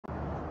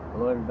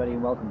Hello everybody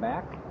and welcome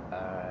back.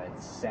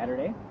 It's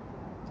Saturday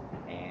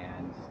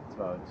and it's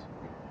about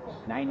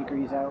 9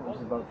 degrees out, which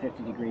is about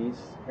 50 degrees.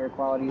 Air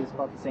quality is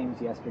about the same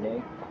as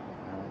yesterday.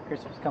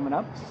 Christmas coming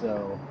up,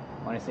 so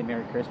I want to say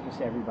Merry Christmas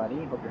to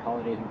everybody. Hope your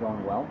holidays are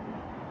going well.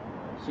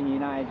 She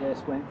and I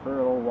just went for a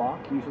little walk.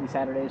 Usually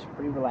Saturdays are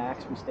pretty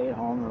relaxed. We stay at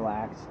home and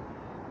relax.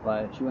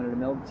 But she wanted a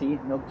milk tea.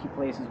 Milk tea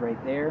place is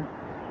right there.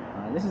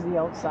 This is the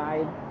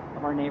outside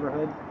of our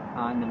neighborhood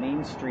on the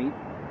main street.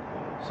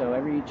 So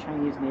every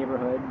Chinese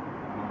neighborhood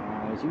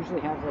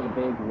usually has like a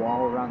big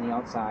wall around the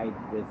outside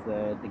with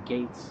the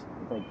gates,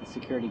 with like the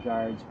security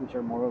guards, which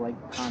are more like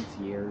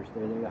concierge.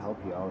 They're there to help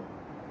you out.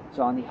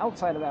 So on the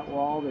outside of that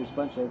wall, there's a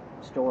bunch of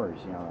stores.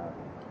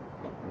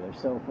 There's a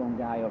cell phone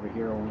guy over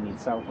here only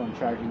needs cell phone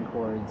charging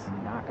cords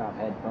and knockoff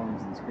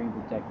headphones and screen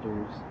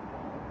protectors.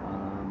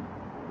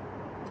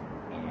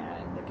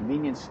 And the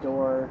convenience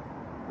store.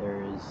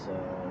 There's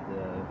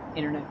the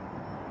internet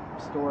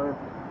store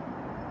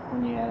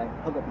when you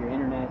hook up your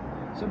internet.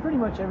 So pretty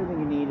much everything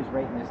you need is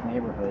right in this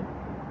neighborhood.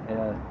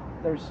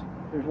 There's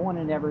one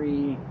in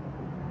every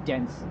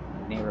dense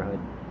neighborhood.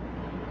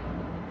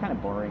 Kind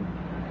of boring.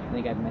 I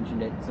think I've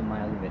mentioned it in some of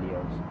my other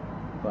videos.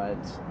 But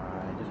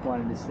I just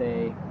wanted to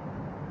say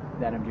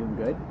that I'm doing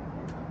good.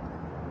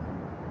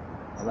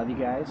 I love you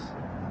guys.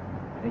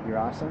 I think you're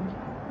awesome.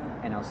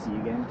 And I'll see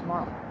you again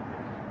tomorrow.